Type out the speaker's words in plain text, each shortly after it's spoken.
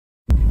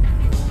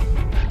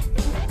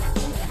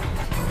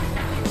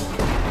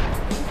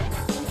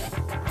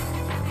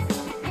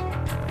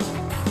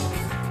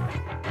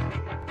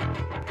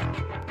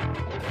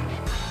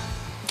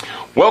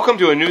Welcome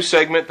to a new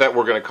segment that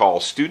we're going to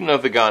call Student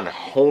of the Gun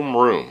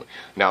Homeroom.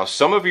 Now,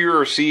 some of you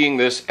are seeing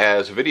this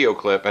as a video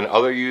clip, and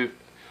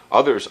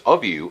others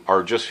of you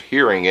are just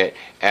hearing it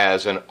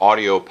as an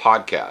audio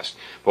podcast.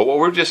 But what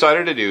we've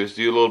decided to do is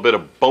do a little bit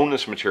of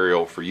bonus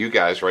material for you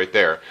guys right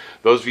there,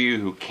 those of you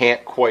who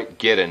can't quite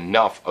get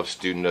enough of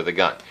Student of the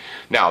Gun.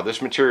 Now,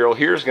 this material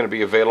here is going to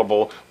be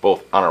available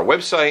both on our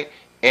website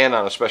and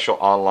on a special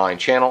online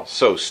channel,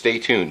 so stay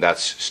tuned.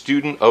 That's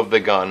Student of the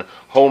Gun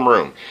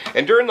Homeroom.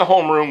 And during the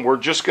homeroom, we're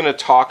just going to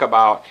talk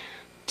about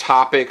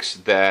topics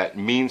that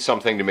mean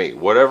something to me.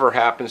 Whatever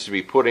happens to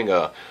be putting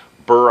a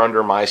burr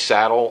under my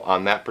saddle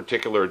on that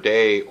particular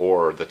day,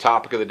 or the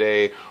topic of the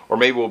day, or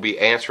maybe we'll be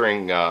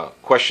answering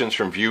questions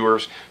from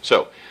viewers.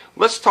 So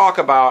let's talk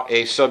about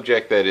a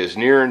subject that is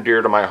near and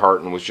dear to my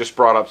heart and was just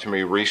brought up to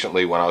me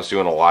recently when I was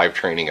doing a live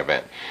training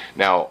event.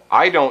 Now,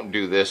 I don't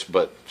do this,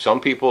 but some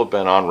people have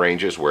been on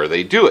ranges where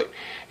they do it.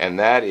 And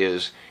that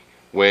is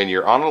when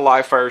you're on a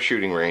live fire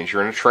shooting range,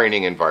 you're in a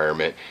training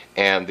environment,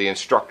 and the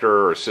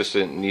instructor or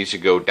assistant needs to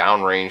go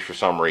downrange for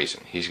some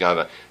reason. He's got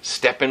to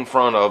step in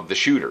front of the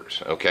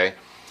shooters, okay?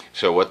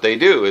 So what they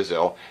do is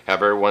they'll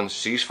have everyone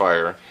cease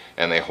fire,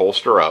 and they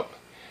holster up,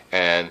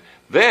 and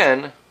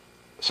then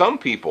some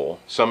people,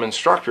 some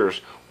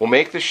instructors, will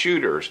make the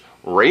shooters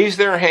raise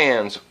their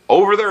hands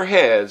over their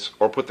heads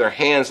or put their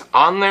hands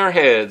on their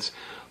heads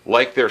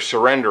like they're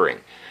surrendering.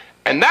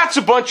 And that's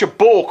a bunch of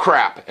bull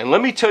crap. And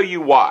let me tell you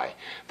why.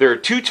 There are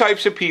two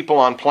types of people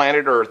on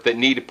planet Earth that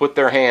need to put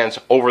their hands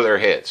over their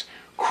heads.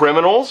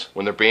 Criminals,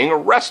 when they're being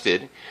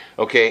arrested,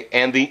 okay,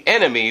 and the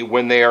enemy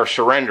when they are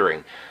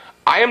surrendering.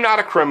 I am not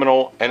a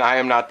criminal, and I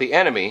am not the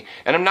enemy,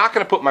 and I'm not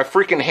going to put my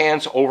freaking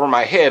hands over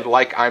my head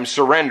like I'm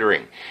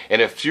surrendering.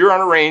 And if you're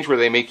on a range where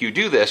they make you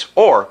do this,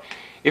 or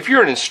if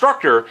you're an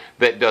instructor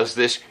that does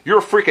this, you're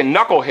a freaking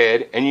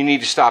knucklehead, and you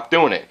need to stop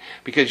doing it.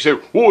 Because you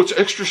say, oh, it's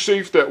extra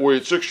safe that way,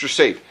 it's extra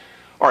safe.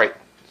 All right,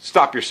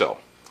 stop yourself.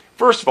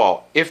 First of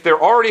all, if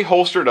they're already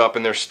holstered up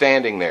and they're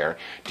standing there,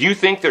 do you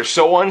think they're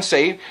so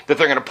unsafe that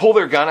they're going to pull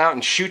their gun out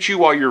and shoot you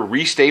while you're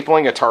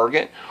restapling a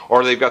target?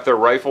 Or they've got their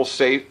rifle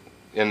safe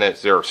and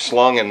that they're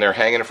slung and they're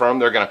hanging in front of them,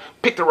 they're going to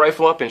pick the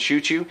rifle up and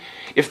shoot you?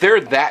 If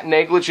they're that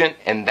negligent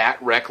and that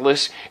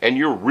reckless, and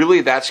you're really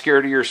that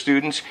scared of your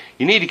students,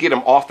 you need to get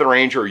them off the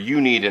range, or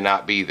you need to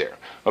not be there.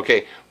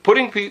 Okay,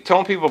 telling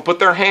people to put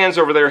their hands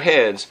over their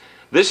heads,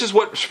 this is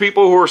what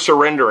people who are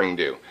surrendering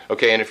do.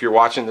 Okay, and if you're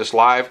watching this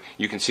live,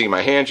 you can see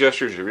my hand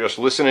gestures. If you're just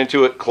listening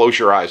to it, close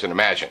your eyes and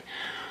imagine.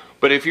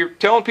 But if you're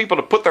telling people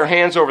to put their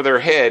hands over their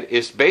head,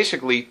 it's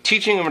basically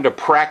teaching them to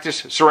practice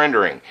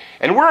surrendering.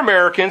 And we're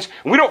Americans,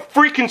 and we don't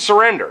freaking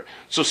surrender.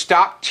 So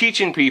stop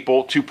teaching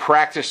people to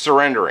practice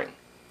surrendering.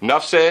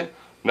 Enough said,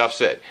 enough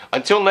said.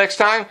 Until next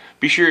time,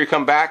 be sure you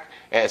come back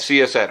and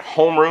see us at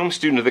Homeroom,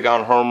 Student of the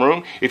Gun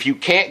Homeroom. If you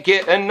can't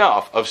get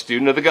enough of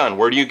Student of the Gun,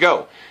 where do you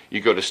go? You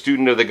go to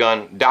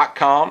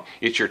studentofthegun.com.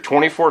 It's your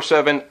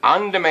 24/7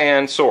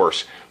 on-demand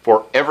source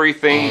for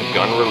everything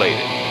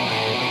gun-related.